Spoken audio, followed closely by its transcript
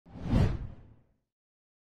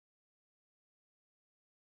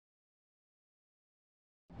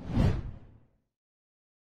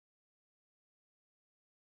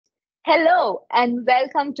Hello and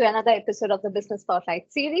welcome to another episode of the Business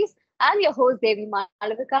Spotlight series. I'm your host Devi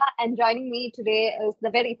Malavika, and joining me today is the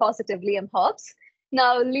very positive Liam Hobbs.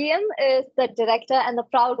 Now, Liam is the director and the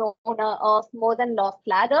proud owner of More Than Loft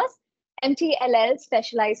Ladders. MTLL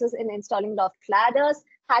specializes in installing loft ladders,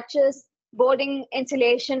 hatches, boarding,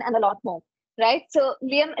 insulation, and a lot more. Right? So,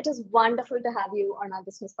 Liam, it is wonderful to have you on our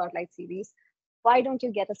Business Spotlight series. Why don't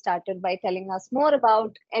you get us started by telling us more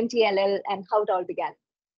about MTLL and how it all began?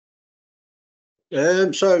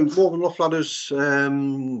 So More Than Loft Ladders,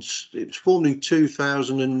 it was formed in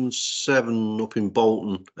 2007 up in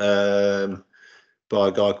Bolton by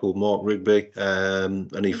a guy called Mark Rigby,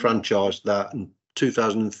 and he franchised that. In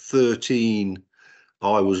 2013,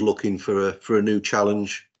 I was looking for a new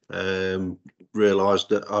challenge. Realised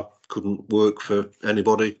that I couldn't work for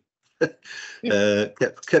anybody.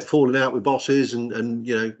 Kept falling out with bosses,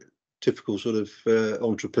 and typical sort of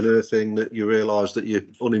entrepreneur thing that you realise that you're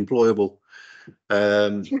unemployable.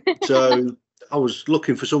 So I was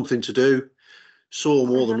looking for something to do, saw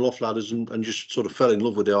More Than Loft Ladders and just sort of fell in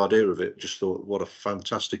love with the idea of it. Just thought, what a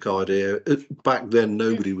fantastic idea. Back then,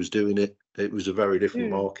 nobody was doing it. It was a very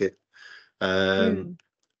different market. And,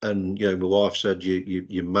 my wife said,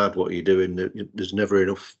 you're mad what you're doing. There's never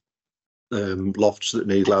enough lofts that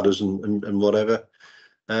need ladders and whatever.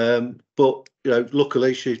 But,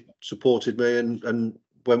 luckily she supported me and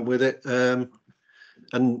went with it. And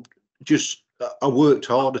just I worked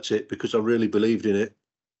hard at it because I really believed in it.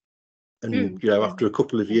 And after a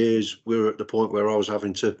couple of years, we were at the point where I was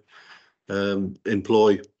having to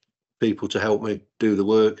employ people to help me do the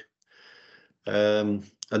work. And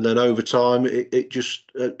then over time,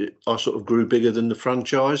 I sort of grew bigger than the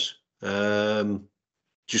franchise,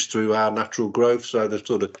 just through our natural growth. So the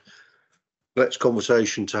sort of next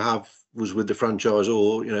conversation to have was with the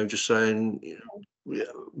franchisor, just saying,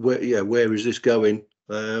 where is this going?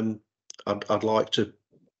 I'd like to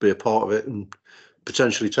be a part of it and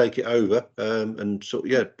potentially take it over. And so,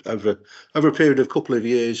 over a period of a couple of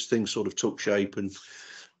years, things sort of took shape, and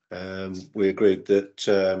we agreed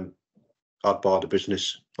that I'd buy the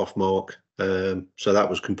business off Mark. So that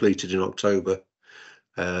was completed in October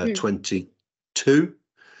 22.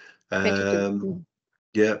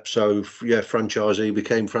 Franchisee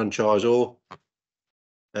became franchisor.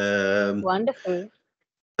 Wonderful.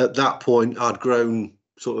 At that point, I'd grown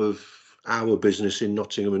sort of our business in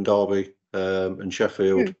Nottingham and Derby and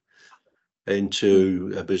Sheffield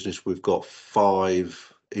into a business. We've got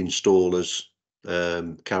 5 installers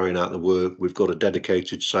carrying out the work. We've got a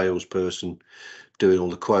dedicated salesperson doing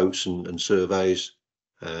all the quotes and surveys.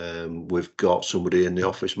 We've got somebody in the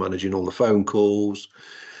office managing all the phone calls.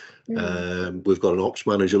 We've got an ops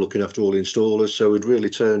manager looking after all the installers. So I'd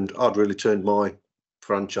really turned my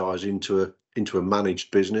franchise into a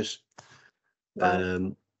managed business.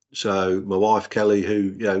 Wow. So my wife Kelly,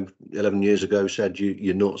 who 11 years ago said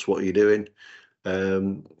you're nuts, what are you doing?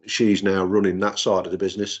 She's now running that side of the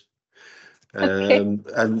business. And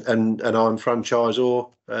I'm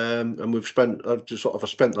franchisor. And I've spent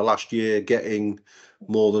the last year getting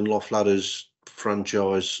More Than Loft Ladders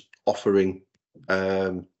franchise offering,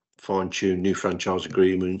 fine-tune new franchise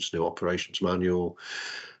agreements, new operations manual,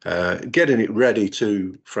 getting it ready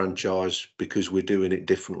to franchise, because we're doing it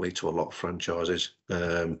differently to a lot of franchises.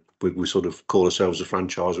 We sort of call ourselves a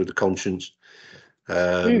franchise with a conscience.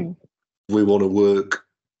 We want to work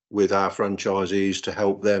with our franchisees to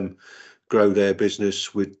help them grow their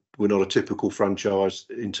business. We're not a typical franchise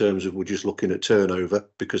in terms of we're just looking at turnover,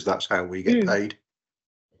 because that's how we get paid.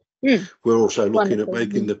 We're also looking at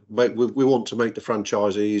making we want to make the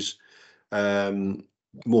franchisees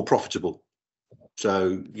more profitable.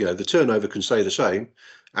 So, the turnover can stay the same.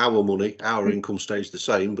 Our money, our income stays the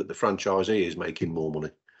same, but the franchisee is making more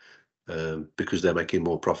money because they're making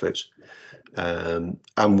more profits. And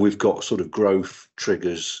we've got sort of growth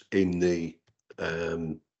triggers in the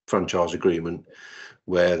franchise agreement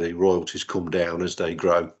where the royalties come down as they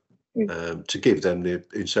grow, to give them the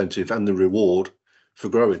incentive and the reward for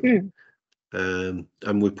growing. And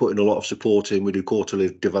we're putting a lot of support in. We do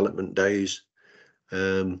quarterly development days.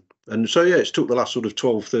 And so, it's took the last sort of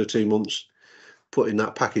 12, 13 months putting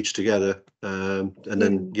that package together. And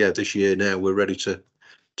then, this year now we're ready to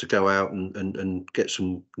go out and get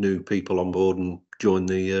some new people on board and join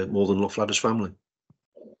the More Than Loft Ladders family.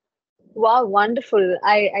 Wow, wonderful.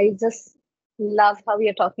 I just love how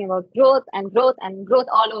you're talking about growth and growth and growth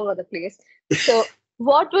all over the place. So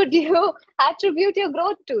what would you attribute your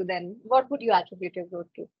growth to then? What would you attribute your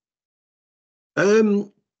growth to?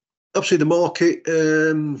 Obviously, the market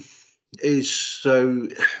is so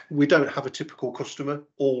we don't have a typical customer.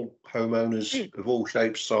 All homeowners of all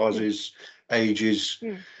shapes, sizes, ages.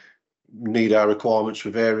 need our requirements for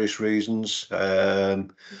various reasons. I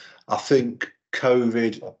think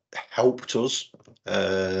COVID helped us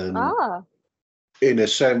in a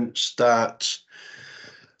sense that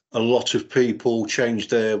a lot of people changed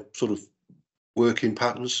their sort of working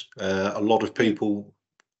patterns. A lot of people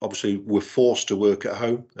obviously were forced to work at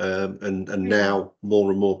home, and now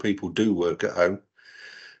more and more people do work at home.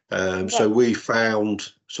 So we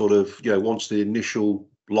found sort of, once the initial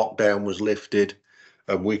lockdown was lifted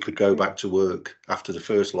and we could go back to work after the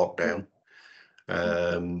first lockdown,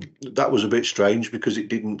 that was a bit strange because it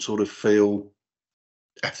didn't sort of feel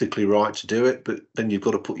ethically right to do it. But then you've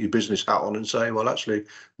got to put your business hat on and say, well, actually,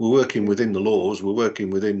 we're working within the laws, we're working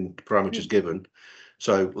within the parameters given,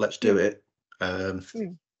 so let's do it. And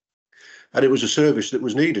it was a service that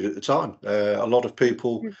was needed at the time. A lot of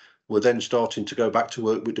people were then starting to go back to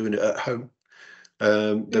work, but doing it at home.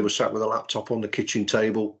 They were sat with a laptop on the kitchen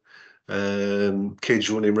table, kids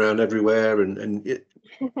running around everywhere, and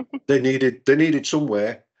they needed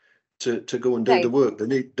somewhere to go and do the work.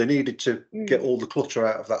 They needed to get all the clutter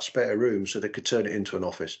out of that spare room so they could turn it into an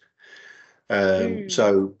office.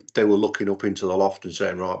 So they were looking up into the loft and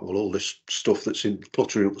saying, right, well, all this stuff that's in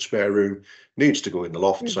cluttering up the spare room needs to go in the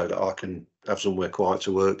loft so that I can have somewhere quiet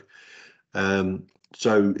to work.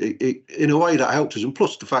 So it in a way that helped us, and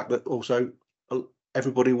plus the fact that also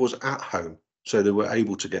everybody was at home, so they were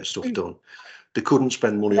able to get stuff done. They couldn't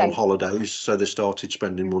spend money on holidays, so they started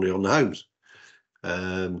spending money on the homes.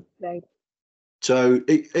 So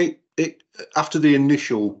it after the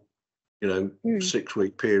initial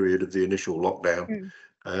 6-week period of the initial lockdown,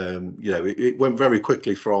 it went very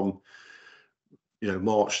quickly from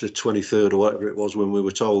March the 23rd or whatever it was when we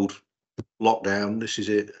were told lockdown, this is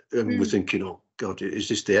it, and we're thinking, oh God, is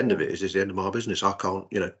this the end of it? Is this the end of my business? I can't,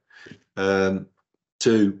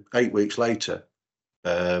 to 8 weeks later,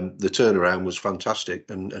 the turnaround was fantastic,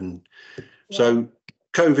 and so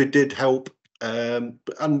COVID did help, and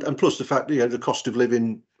plus the fact the cost of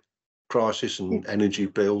living crisis and energy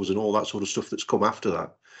bills and all that sort of stuff that's come after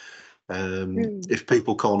that. If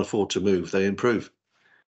people can't afford to move, they improve.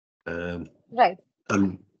 And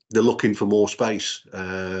they're looking for more space.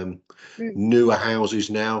 Newer houses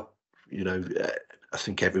now, I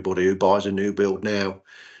think everybody who buys a new build now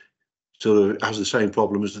sort of has the same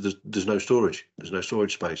problem as there's no storage. There's no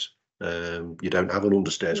storage space. You don't have an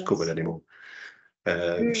understairs cupboard anymore.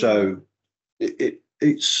 So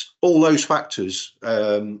it's all those factors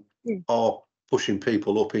are pushing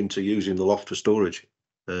people up into using the loft for storage.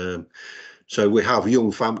 So we have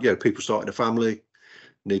young family, people starting a family,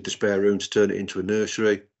 need the spare room to turn it into a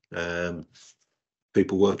nursery.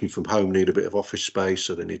 People working from home need a bit of office space,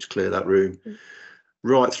 so they need to clear that room.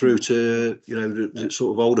 Right through to the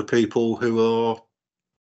sort of older people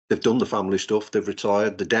they've done the family stuff, they've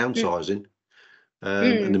retired, they're downsizing,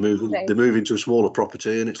 and they're moving to a smaller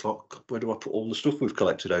property, and it's like, where do I put all the stuff we've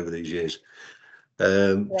collected over these years?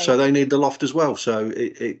 So they need the loft as well. So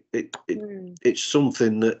it's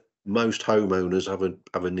something that most homeowners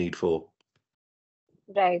have a need for.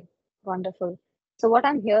 Right. Wonderful. So what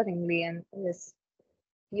I'm hearing, Liam, is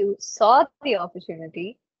you saw the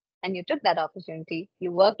opportunity and you took that opportunity,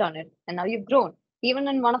 you worked on it, and now you've grown, even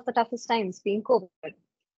in one of the toughest times, being COVID,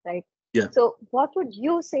 right? Yeah. So what would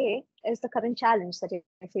you say is the current challenge that you're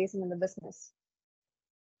facing in the business?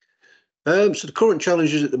 So the current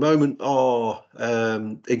challenges at the moment are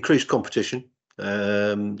increased competition.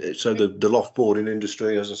 So the loft boarding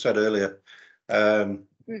industry, as I said earlier,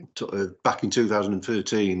 back in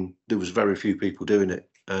 2013, there was very few people doing it.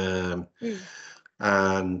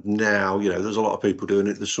 And now, there's a lot of people doing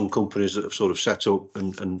it. There's some companies that have sort of set up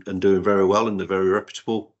and doing very well, and they're very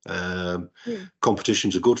reputable.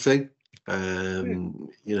 Competition's a good thing.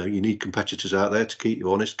 You need competitors out there to keep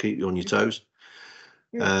you honest, keep you on your toes.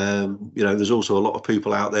 There's also a lot of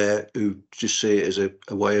people out there who just see it as a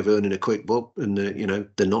way of earning a quick buck, and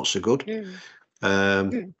they're not so good.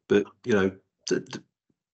 But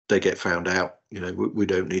they get found out. We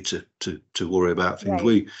don't need to worry about things.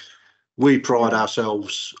 We pride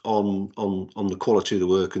ourselves on the quality of the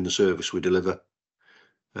work and the service we deliver,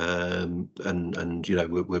 and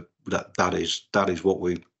that is what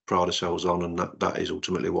we pride ourselves on, and that is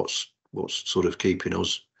ultimately what's sort of keeping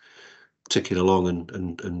us ticking along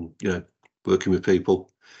and working with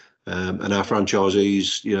people, and our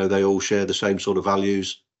franchisees. They all share the same sort of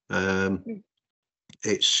values.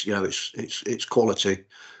 It's quality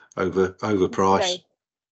over price.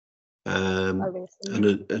 And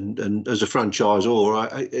as a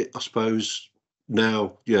franchisor, I suppose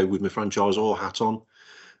now, with my franchisor hat on,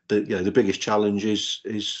 the biggest challenge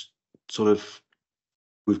is sort of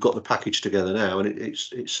we've got the package together now, and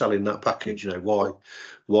it's selling that package. You know,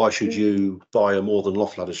 why should you buy a More Than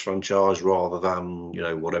Loft Ladders franchise rather than, you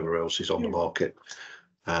know, whatever else is on the market?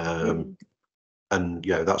 And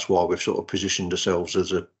you know, that's why we've sort of positioned ourselves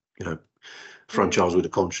as a, you know, franchise with a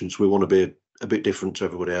conscience. We want to be a bit different to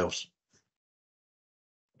everybody else.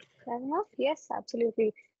 Fair enough. Yes,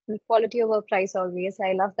 absolutely. And quality over price always.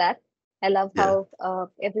 I love that. I love how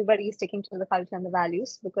everybody is sticking to the culture and the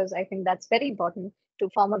values, because I think that's very important to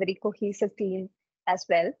form a very cohesive team as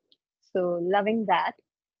well. So loving that.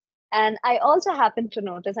 And I also happen to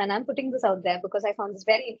notice, and I'm putting this out there because I found this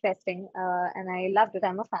very interesting and I loved it.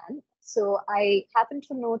 I'm a fan. So I happen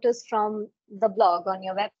to notice from the blog on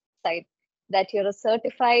your website that you're a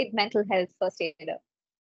certified mental health first aider.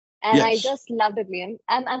 And Yes. I just loved it, Liam.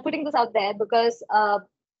 I'm putting this out there because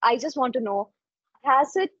I just want to know,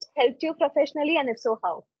 has it helped you professionally? And if so,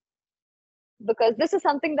 how? Because this is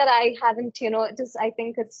something that I haven't, you know, I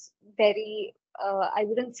think it's very, I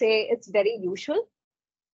wouldn't say it's very usual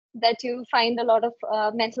that you find a lot of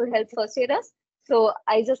mental health first aiders. So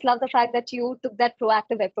I just love the fact that you took that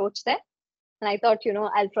proactive approach there. And I thought, you know,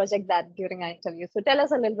 I'll project that during our interview. So tell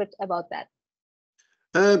us a little bit about that.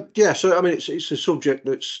 Yeah, so I mean, it's a subject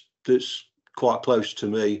that's quite close to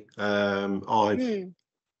me. I've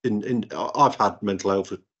had mental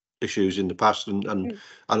health issues in the past, and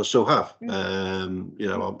I still have. You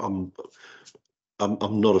know,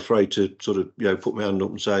 I'm not afraid to sort of, you know, put my hand up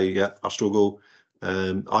and say, yeah, I struggle.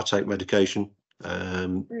 I take medication.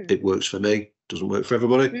 It works for me. Doesn't work for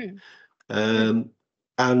everybody. And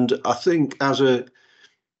I think as a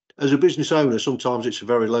business owner, sometimes it's a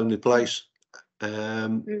very lonely place.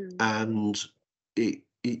 And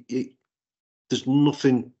there's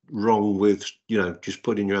nothing wrong with, you know, just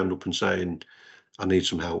putting your hand up and saying, I need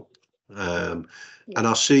some help. And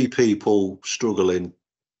I see people struggling,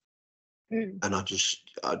 and I just,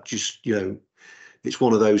 you know, it's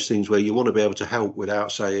one of those things where you want to be able to help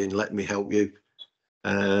without saying, let me help you.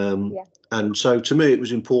 And so to me, it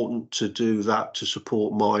was important to do that, to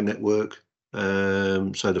support my network.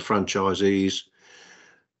 So the franchisees,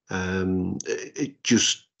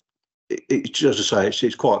 it's as I say,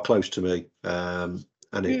 it's quite close to me. And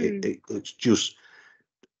it's just,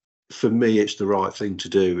 for me, it's the right thing to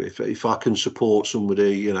do. If I can support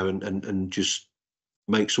somebody, you know, and just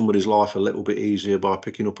make somebody's life a little bit easier by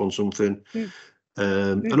picking up on something,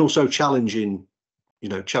 and also challenging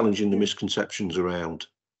the misconceptions around.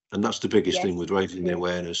 And that's the biggest thing with raising the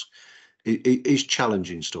awareness. It's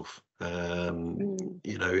challenging stuff.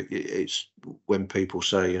 You know, it's when people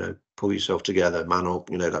say, you know, pull yourself together, man up,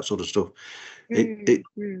 you know, that sort of stuff.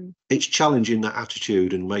 It's challenging that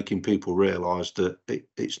attitude and making people realise that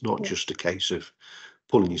it's not just a case of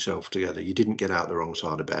pulling yourself together. You didn't get out the wrong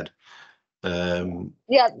side of bed.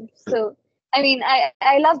 So I mean,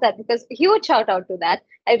 I love that, because huge shout out to that.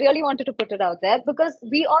 I really wanted to put it out there because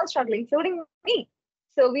we all struggle, including me.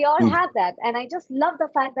 So we all have that. And I just love the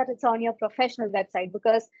fact that it's on your professional website,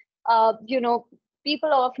 because, you know, people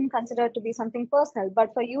are often consider it to be something personal,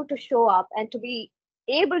 but for you to show up and to be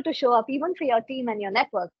able to show up even for your team and your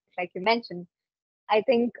network, like you mentioned, I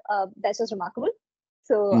think that's just remarkable.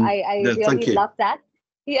 So I really love that.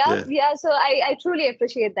 So I truly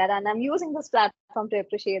appreciate that, and I'm using this platform to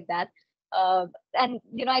appreciate that. And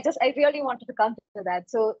you know, I really wanted to come to that.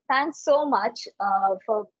 So thanks so much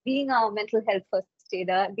for being our mental health first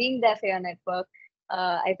aider, being there for your network.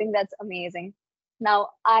 I think that's amazing.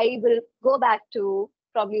 Now I will go back to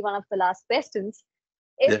probably one of the last questions.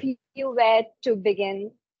 If you were to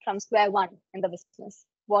begin from square one in the business,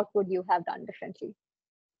 what would you have done differently?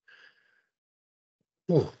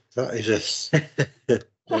 Oh, that is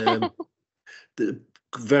a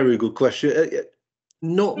very good question.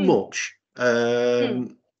 Not much. I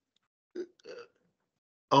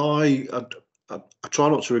try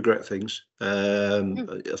not to regret things. I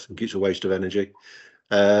think it's a waste of energy.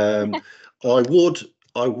 I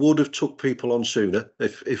would have took people on sooner.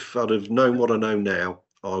 If I'd have known what I know now,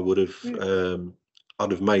 I would have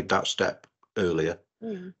I'd have made that step earlier.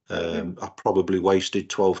 I probably wasted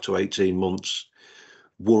 12 to 18 months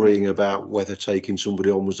worrying about whether taking somebody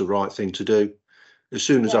on was the right thing to do. As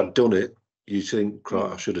soon as I'd done it, you think,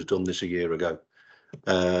 right, I should have done this a year ago.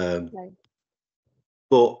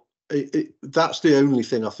 But that's the only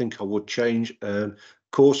thing I think I would change. Of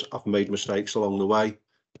course, I've made mistakes along the way.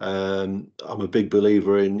 I'm a big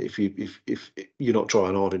believer in if you're not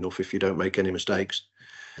trying hard enough, if you don't make any mistakes,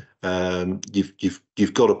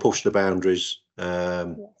 you've got to push the boundaries.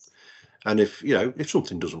 And if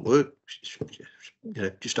something doesn't work,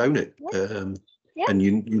 just own it. And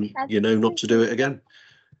you know not to do it again.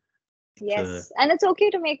 Yes, and it's okay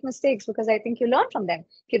to make mistakes because I think you learn from them.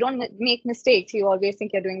 If you don't make mistakes, you always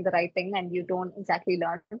think you're doing the right thing and you don't exactly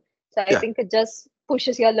learn. So I think it just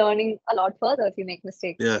pushes your learning a lot further if you make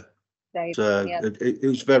mistakes. Yeah. Right. So Yeah. it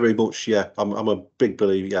was very much, I'm a big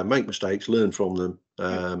believer. Yeah, make mistakes, learn from them.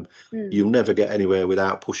 You'll never get anywhere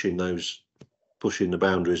without pushing the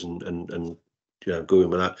boundaries and going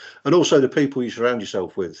with that. And also the people you surround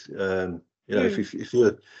yourself with.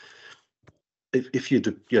 If you're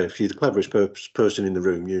the cleverest person in the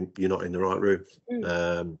room, you're not in the right room.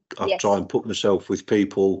 I try and put myself with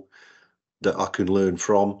people that I can learn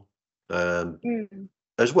from.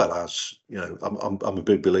 As well as, I'm a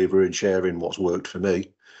big believer in sharing what's worked for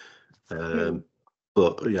me.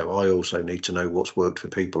 But I also need to know what's worked for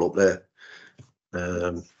people up there.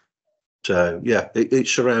 So yeah,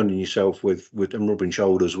 it's surrounding yourself with and rubbing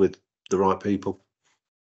shoulders with the right people.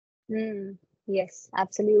 Yes,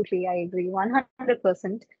 absolutely. I agree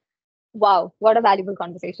 100%. Wow, what a valuable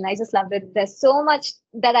conversation. I just loved it. There's so much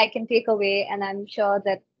that I can take away, and I'm sure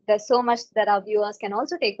that there's so much that our viewers can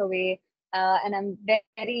also take away. And I'm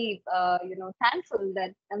very, thankful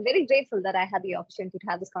that I'm very grateful that I had the opportunity to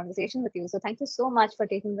have this conversation with you. So thank you so much for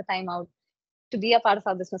taking the time out to be a part of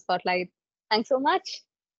our Business Spotlight. Thanks so much.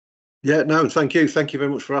 Yeah, no, thank you. Thank you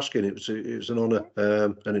very much for asking. It was an honour,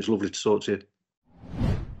 and it's lovely to talk to you.